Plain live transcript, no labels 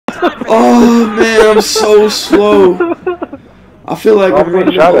Oh man, I'm so slow. I feel like I'm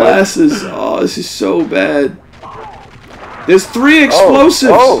running molasses. Oh, this is so bad. There's 3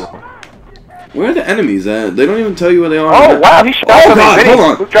 explosives. Oh. Where are the enemies at? They don't even tell you where they are. Oh wow, he shot Oh god, Vinny.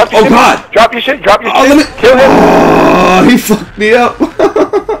 hold on. Drop your Oh shit. god. Drop your shit. Drop your Oh, shit. Kill him. Oh, he fucked me up.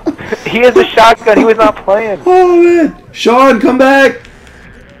 He has a shotgun. He was not playing. Oh man, Sean, come back.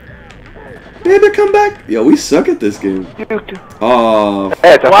 Baby, come back. Yo, we suck at this game. Oh.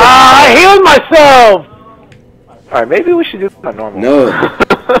 Hey, wow, I healed myself. Alright, maybe we should do that normal. No.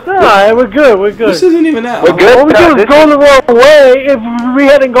 Nah, we're good. We're good. This isn't even that. We're good. All we did was go the wrong way. If we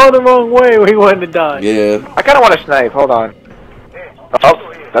hadn't gone the wrong way, we wouldn't have died. Yeah. I kind of want to snipe. Hold on.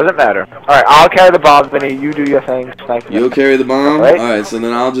 Oh, doesn't matter. Alright, I'll carry the bomb, Vinny. You do your thing. Snipe. You'll carry the bomb? Right. Alright, so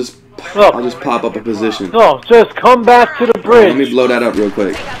then I'll just pop up a position. No, just come back to the bridge. Let me blow that up real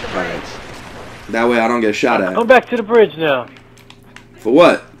quick. Alright. That way I don't get shot at. Come back to the bridge now. For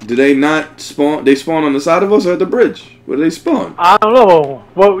what? Do they not spawn? They spawn on the side of us or at the bridge? Where do they spawn? I don't know.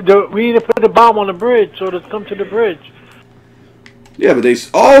 We need to put the bomb on the bridge, so let's come to the bridge. Yeah, but they...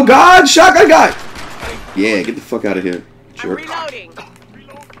 Oh, God! Shotgun guy! Yeah, get the fuck out of here. Jerk.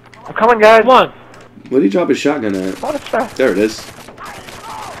 I'm coming, guys. Come on. Where did he drop his shotgun at? Oh, it's fast. There it is.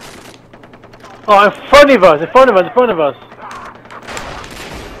 Oh, in front of us. In front of us. In front of us.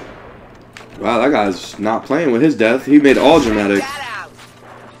 Wow, that guy's not playing with his death. He made it all dramatic.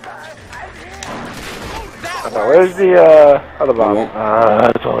 Where's the other bomb?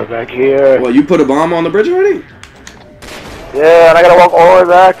 It's all the way back here. Well, you put a bomb on the bridge already? Yeah, and I gotta walk all the way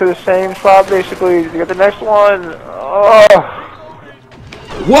back to the same spot basically to get the next one. Oh.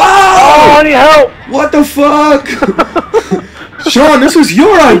 Wow! Oh, I need help! What the fuck? Sean, this was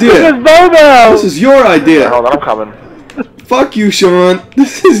your idea. This is your idea. Hold on, I'm coming. Fuck you, Sean.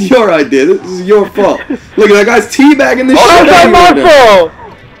 This is your idea. This is your fault. Look at that guy's teabagging this shit. How's that my fault?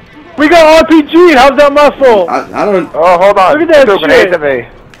 We got RPG. How's that my fault? I don't... Oh, hold on. Look at that Throw shit. grenades at me.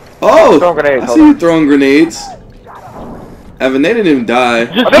 Oh! Throwing grenades. I see you throwing grenades. Evan, they didn't even die.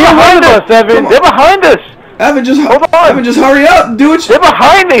 Just get behind us, Evan. They're behind us. Evan, just hold on. Evan, just hurry up. Do it. They're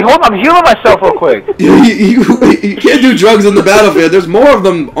behind me. Hold on. I'm healing myself real quick. You can't do drugs on the battlefield. There's more of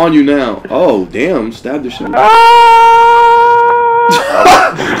them on you now. Oh, damn. Stabbed the shit.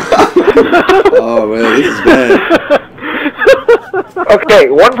 Oh, man. This is bad. Okay,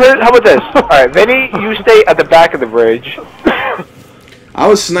 one person. How about this? Alright, Vinny, you stay at the back of the bridge. I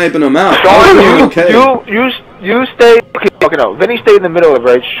was sniping them out. Sean, okay. you stay. Okay, no. Vinny, stay in the middle of the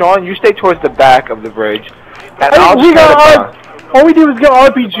bridge. Sean, you stay towards the back of the bridge. And I'll all we did was get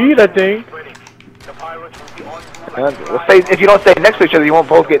RPG'd, I think. If you don't stay next to each other, you won't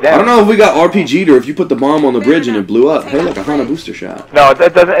both get down. I don't know if we got RPG'd or if you put the bomb on the bridge and it blew up. Hey, look, I found a booster shot. No,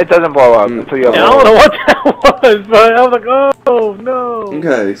 it doesn't blow up until you have I don't know what that was, but I was like, oh, no.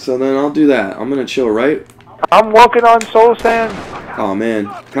 Okay, so then I'll do that. I'm gonna chill, right? I'm walking on soul sand. Oh, man.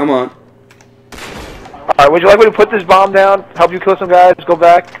 Come on. Alright, would you like me to put this bomb down? Help you kill some guys? Go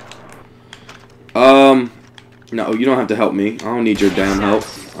back? No, you don't have to help me. I don't need your damn help.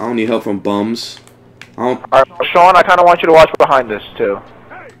 I don't need help from bums. Alright, Sean, I kind of want you to watch behind us, too.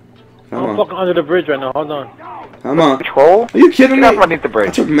 I'm fucking under the bridge right now. Hold on. Come on. Patrol? Are you kidding me? Get up underneath the bridge.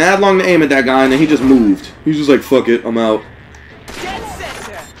 I took mad long to aim at that guy and then he just moved. He's just like, fuck it, I'm out.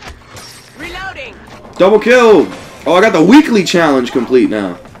 Reloading. Double kill! Oh, I got the weekly challenge complete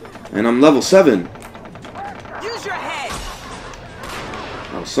now. And I'm level 7. Use your head.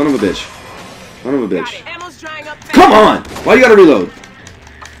 Oh, son of a bitch. Son of a bitch. Ammo's drying up fast. Come on! Why you gotta reload?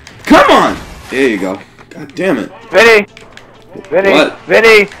 Come on! There you go. God damn it. Vinny! Vinny! What?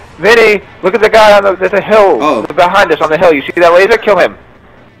 Vinny! Vinny! Look at the guy on there's a hill. Oh. Behind us on the hill. You see that laser? Kill him.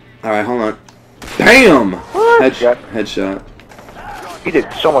 Alright, hold on. Damn! What? Headshot. He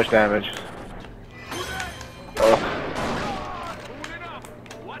did so much damage.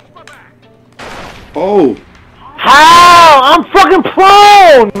 Oh! How? I'm fucking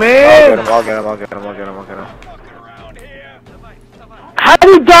prone, man! I'll get him. How do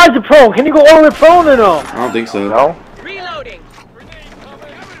you dodge the prone? Can you go all the way prone or no? I don't think so. No? Reloading.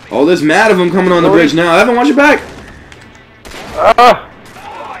 Oh, there's mad of them coming on the bridge now. Evan, watch your back!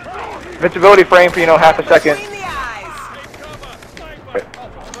 Invincibility frame for, half a second. In the eyes.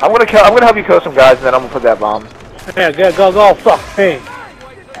 I'm gonna help you kill some guys and then I'm gonna put that bomb. Yeah, go, fuck, hey.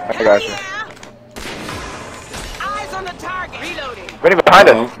 I got you. Eyes on the target. Reloading. Vinny behind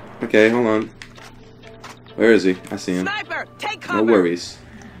us. Okay, hold on. Where is he? I see him. Sniper, take cover. No worries.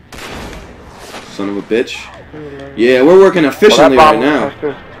 Son of a bitch. Yeah, we're working efficiently right now.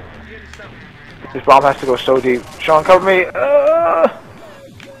 This bomb has to go so deep. Sean, cover me.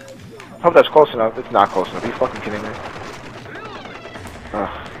 Hope that's close enough. It's not close enough. Are you fucking kidding me?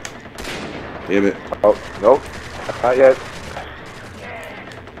 Damn it. Oh, nope. Not yet.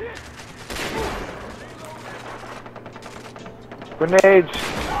 Grenades.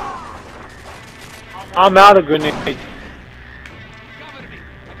 I'm out of grenades.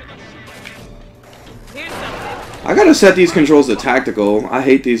 Here's something. I gotta set these controls to tactical. I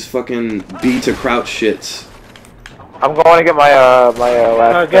hate these fucking B to crouch shits. I'm going to get my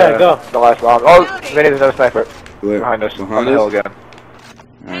last. Okay, go. The last bomb. Oh, Vinny's another sniper. Where? Behind us. Behind on the hill us? again.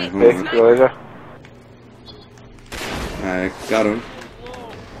 Alright, hold Hey, on. see you later. Alright, got him.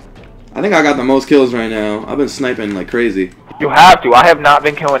 I think I got the most kills right now. I've been sniping like crazy. You have to. I have not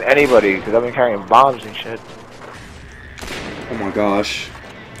been killing anybody because I've been carrying bombs and shit. Oh my gosh.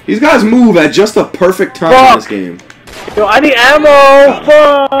 These guys move at just the perfect time in this game. Yo, I need ammo!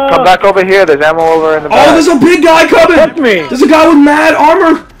 Fuck! Come back over here. There's ammo over in the back. Oh, there's a big guy coming! Fuck me! There's a guy with mad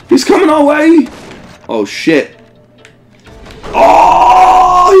armor! He's coming our way! Oh shit.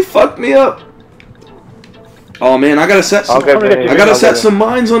 Oh, he fucked me up. Oh man, I gotta set some, I gotta set some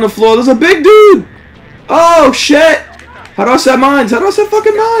mines on the floor. There's a big dude! Oh shit! How do I set mines? How do I set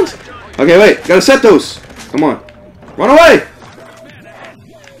fucking mines? Okay, wait, gotta set those. Come on. Run away!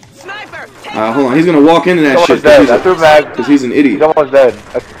 Sniper, take Hold on, he's gonna walk into that shit Dead. I threw mag. because he's an He's idiot. almost dead.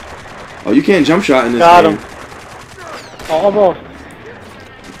 Oh, you can't jump shot in this Got game. him. Almost.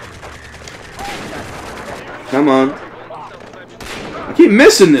 Come on. I keep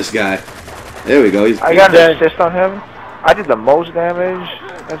missing this guy. There we go. He's I got an dead. assist on him. I did the most damage.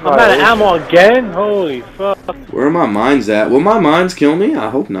 That's I'm out of ammo again? Holy fuck. Where are my mines at? Will my mines kill me? I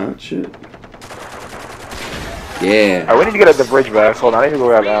hope not. Shit. Yeah. Alright, we need to get at the bridge back. Hold on, I need to go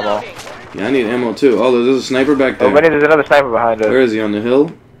grab ammo. Reloading. Yeah, I need ammo too. Oh, there's a sniper back Oh, there. there's another sniper behind us. Where is he? On the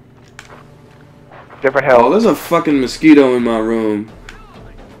hill? Different Oh, hill. there's a fucking mosquito in my room.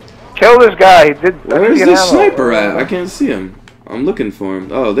 Kill this guy. He did. Where's the this sniper at? I can't see him. I'm looking for him.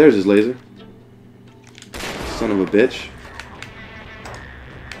 Oh, there's his laser. Son of a bitch.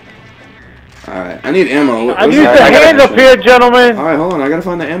 Alright, I need ammo. I need the hands up here, gentlemen! Alright, hold on. I gotta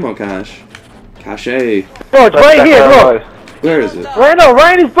find the ammo cache. Cache. Oh, it's right here, look! Where is it? Right now,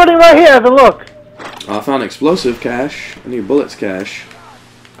 Ryan is putting right here, Evan, look! Oh, I found explosive cache. I need bullets cache.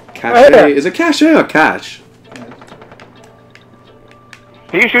 Cache. Right there. Is it cache or cache?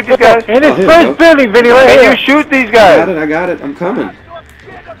 Can you shoot these guys? In his Oh, here we first go. building, Vinny, right Can here! you shoot these I guys? got it, I got it. I'm coming.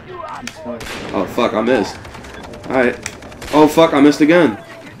 Oh, fuck, I missed. Alright. Oh, fuck, I missed again.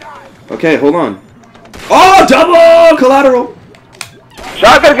 Okay, hold on. Oh, double collateral!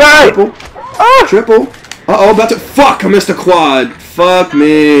 Shotgun guy! Triple. Triple. Uh-oh, about to... Fuck, I missed a quad. Fuck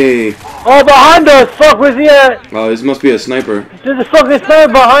me. Oh, behind us! Fuck, where's he at? Oh, this must be a sniper. There's a fucking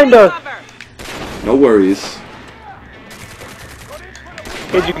sniper behind us! Cover. No worries.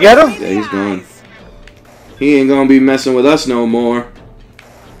 Did you get him? Yeah, he's gone. He ain't gonna be messing with us no more.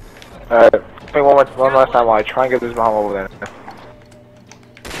 Alright, one last time while I try and get this bomb over there.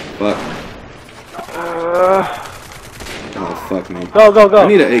 Fuck. Oh, fuck me. Go, go, I go!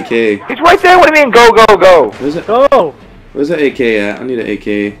 need an AK. He's right there. What do you mean, go, go, go? Where's it? Go! Where's the AK at? I need an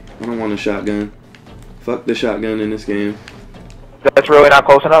AK. I don't want a shotgun. Fuck the shotgun in this game. That's really not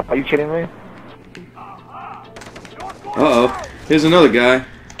close enough. Are you kidding me? Uh-oh. Here's another guy.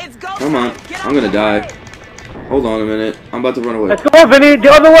 It's go Come on. time. Get I'm gonna die. Hold on a minute. I'm about to run away. Let's go, Vinny! The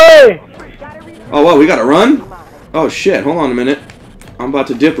other way! Oh, what? We gotta run? Oh, shit. Hold on a minute. I'm about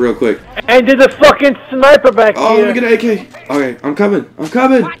to dip real quick. And there's a fucking sniper back Oh, here! let me get an AK. Okay, I'm coming. I'm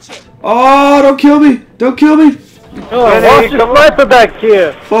coming. Watch it. Oh, don't kill me. Don't kill me. Oh, watch the sniper back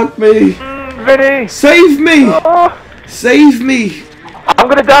here! Fuck me. Vinny! Save me. Oh, Save me. I'm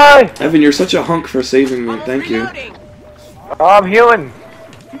gonna die! Evan, you're such a hunk for saving me. Thank you. Reloading. Oh, I'm healing.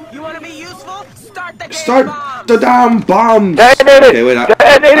 You want to be useful? Start the damn Start bomb. the damn bomb. Detonate it! Okay, wait. I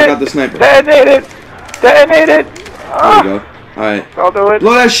Detonate it! got the sniper. Detonate it! Detonate it! There Ah, we go. Alright. I'll do it.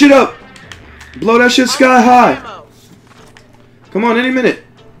 Blow that shit up. Blow that shit sky high. Ammo. Come on, any minute.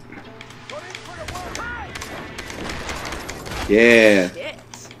 Yeah. Shit.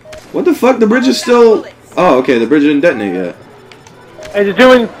 What the fuck? The bridge is still... Oh, okay. The bridge didn't detonate yet. And they're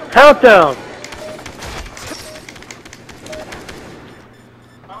doing countdown!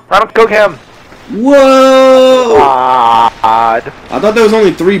 I don't cook him. Whoa! God. I thought there was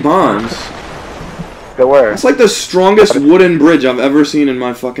only 3 bombs. There were. That's like the strongest wooden bridge I've ever seen in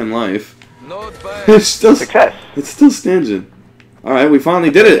my fucking life. It's still... Success. It's still standing. Alright, we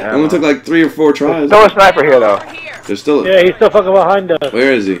finally did it. It only took like 3 or 4 tries. Still a sniper here, though. Over here. There's still... Yeah, he's still fucking behind us.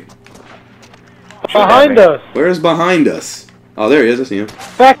 Where is he? Behind us! Where is behind us? Oh, there he is. I see him.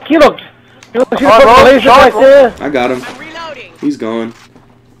 Back, he looked! You don't see the Oh, fucking no, laser back shot. there? I got him. I'm reloading. He's gone.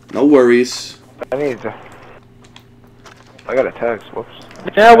 No worries. I need to. I got a text. Whoops.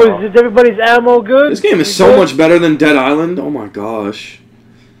 Now, is everybody's ammo good? This game is so much better than Dead Island. Oh my gosh.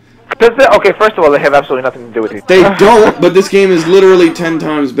 Okay, first of all, they have absolutely nothing to do with it. They don't, but this game is literally 10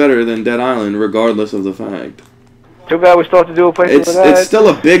 times better than Dead Island, regardless of the fact. Too bad we still have to do a place for that. It's still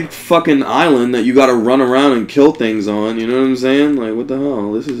a big fucking island that you gotta run around and kill things on, you know what I'm saying? Like, what the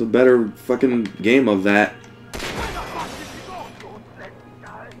hell? This is a better fucking game of that.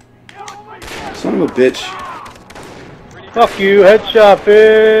 Son of a bitch. Fuck you, headshot,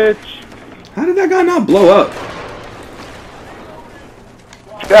 bitch. How did that guy not blow up?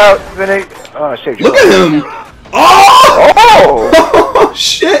 Out, Vinny. Oh, shit. Look at him! Oh! Oh!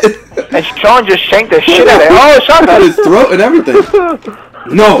 Shit! And Sean just shanked the shit out of him. Oh, Sean got his throat and everything.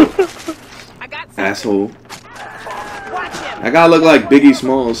 No! I got Asshole. Watch him. That guy look like Biggie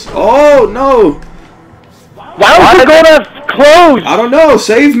Smalls. Oh, no! Why don't you go that close? I don't know.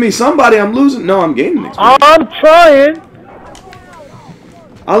 Save me, somebody. I'm losing. No, I'm gaining experience. I'm trying.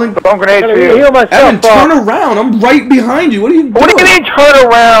 Bomb grenade for you. Heal myself. Evan, turn around. I'm right behind you. What are you doing? What do you mean turn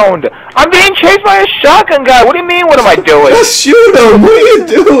around? I'm being chased by a shotgun guy. What do you mean, what am I doing? Just shoot him. What are you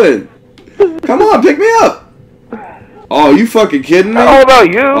doing? Come on, pick me up. Oh, you fucking kidding me? How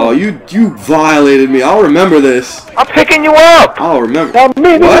about you? Oh, you violated me. I'll remember this. I'm picking you up. I'll remember.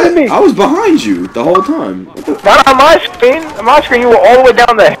 Me. I was behind you the whole time. Not on my screen. On my screen, you were all the way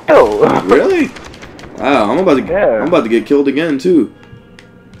down the hill. Really? Wow, I'm about to get killed again too.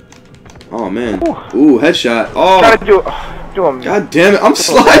 Oh man. Ooh, headshot. Oh. Try to do a God damn it! I'm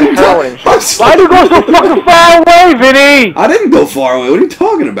sliding. Why do you go so fucking far away, Vinny? I didn't go far away. What are you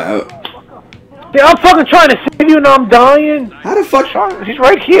talking about? Yeah, I'm fucking trying to save you and I'm dying. How the fuck? Sean, he's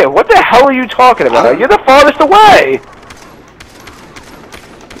right here. What the hell are you talking about? You're the farthest away.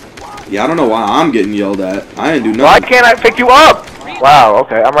 Yeah, I don't know why I'm getting yelled at. I didn't do nothing. Why can't I pick you up? Wow,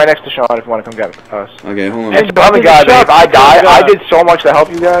 okay. I'm right next to Sean if you want to come get us. Okay, hold on. And I'm a guy, if I die, I did so much to help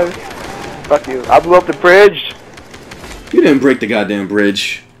you guys. Fuck you. I blew up the bridge. You didn't break the goddamn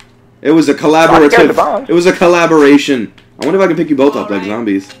bridge. It was a collaborative. It was a collaboration. I wonder if I can pick you both up like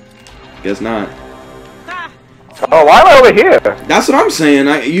zombies. Guess not. Oh, why am I over here? That's what I'm saying.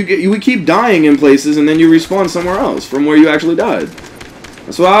 We keep dying in places and then you respawn somewhere else from where you actually died.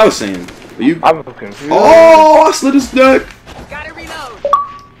 That's what I was saying. But I'm confused. Oh, I slit his neck. Gotta reload.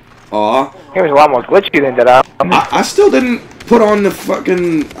 Aw. He was a lot more glitchy than that. I still didn't put on the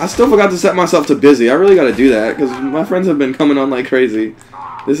fucking... I still forgot to set myself to busy. I really gotta do that, because my friends have been coming on like crazy.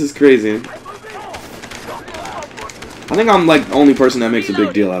 This is crazy. I think I'm like the only person that makes a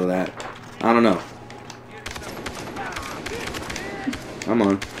big deal out of that. I don't know. Come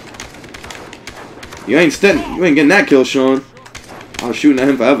on. You ain't getting that kill, Sean. I was shooting at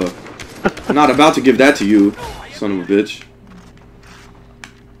him forever. I'm not about to give that to you, son of a bitch.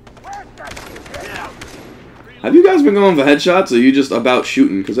 Have you guys been going for headshots, or are you just about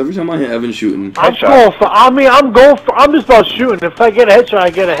shooting? Because every time I hit Evan shooting... I'm just about shooting. If I get a headshot, I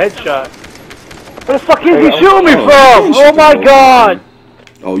get a headshot. Where the fuck is he shooting me from? Oh my god!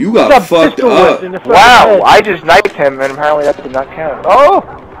 Oh, you got fucked up. Wow, I just knifed him, and apparently that did not count. Oh!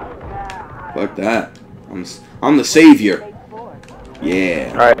 Fuck that. I'm the savior.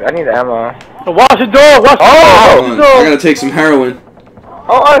 Yeah. Alright, I need ammo. Watch the door! Watch the door! I gotta take some heroin.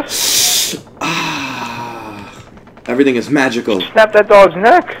 Oh, Everything is magical. Snap that dog's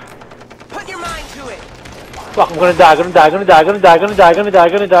neck. Put your mind to it. Fuck, I'm gonna die, gonna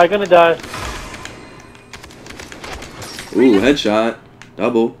die. Ooh, headshot.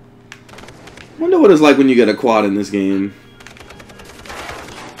 Double. Wonder what it's like when you get a quad in this game.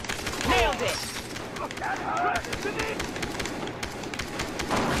 Nailed it.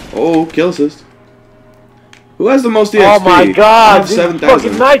 Oh, kill assist. Who has the most EXP? Oh my god, this 7,000.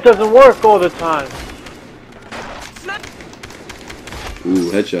 fucking knife doesn't work all the time.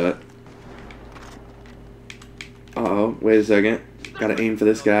 Ooh, headshot. Uh-oh, wait a second. Gotta aim for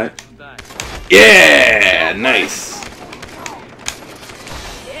this guy. Yeah! Nice!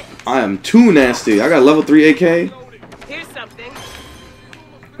 I am too nasty. I got level 3 AK. Here's something.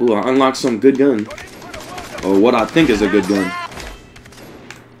 Ooh, I unlocked some good gun. Or what I think is a good gun.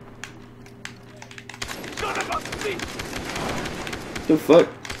 The fuck?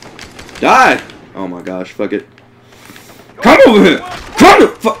 Die! Oh my gosh, fuck it. Come over here! Come the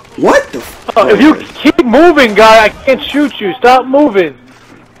fuck! What the fuck? If you keep moving, guy, I can't shoot you. Stop moving.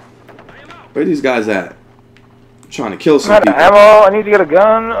 Where are these guys at? I'm trying to kill some people. Ammo, I need to get a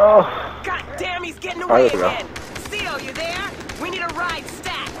gun. Oh. God damn, he's getting away There we go. again. Seal, you there? We need a ride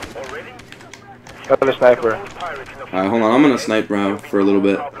stat. Got a sniper. Alright, hold on. I'm gonna snipe round for a little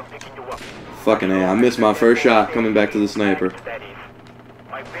bit. Fucking A. I missed my first shot coming back to the sniper.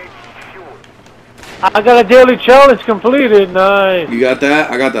 I got a daily challenge completed. Nice. You got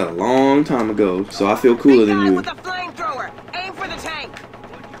that? I got that a long time ago, so I feel cooler than you. With the flamethrower. Aim for the tank.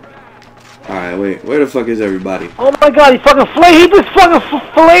 Alright, wait. Where the fuck is everybody? Oh my god, he just fucking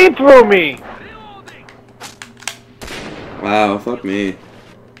flame through me. Wow, fuck me.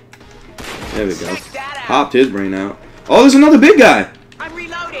 There we go. Popped his brain out. Oh, there's another big guy. I'm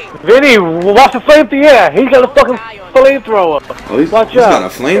reloading. Vinny, watch the flame through. Yeah, he's got a fucking flamethrower. Oh, he's Watch got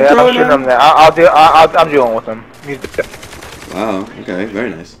out. a flamethrower now? I'm there. I'm dealing with him. He's dead. Wow, okay, very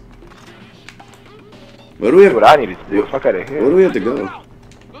nice. What do we have? What I needed to do. Fuck out of here. Where do we have to go?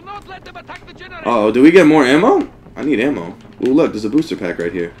 Oh, do we get more ammo? I need ammo. Ooh, look, there's a booster pack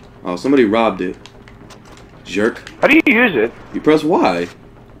right here. Oh, somebody robbed it. Jerk. How do you use it? You press Y.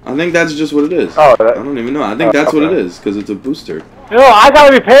 I think that's just what it is. Oh, I don't even know. I think that's what it is, because it's a booster. Yo, I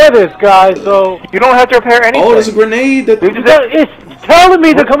gotta repair this, guy, so... You don't have to repair anything. Oh, there's a grenade that... It's telling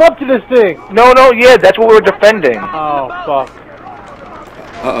me to come up to this thing. No, yeah, that's what we're defending. Oh, fuck.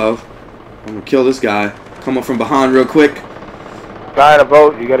 Uh-oh. I'm gonna kill this guy. Come up from behind real quick. Guy in a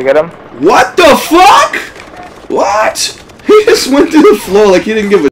boat, you gotta get him. What the fuck? What? He just went through the floor like he didn't give a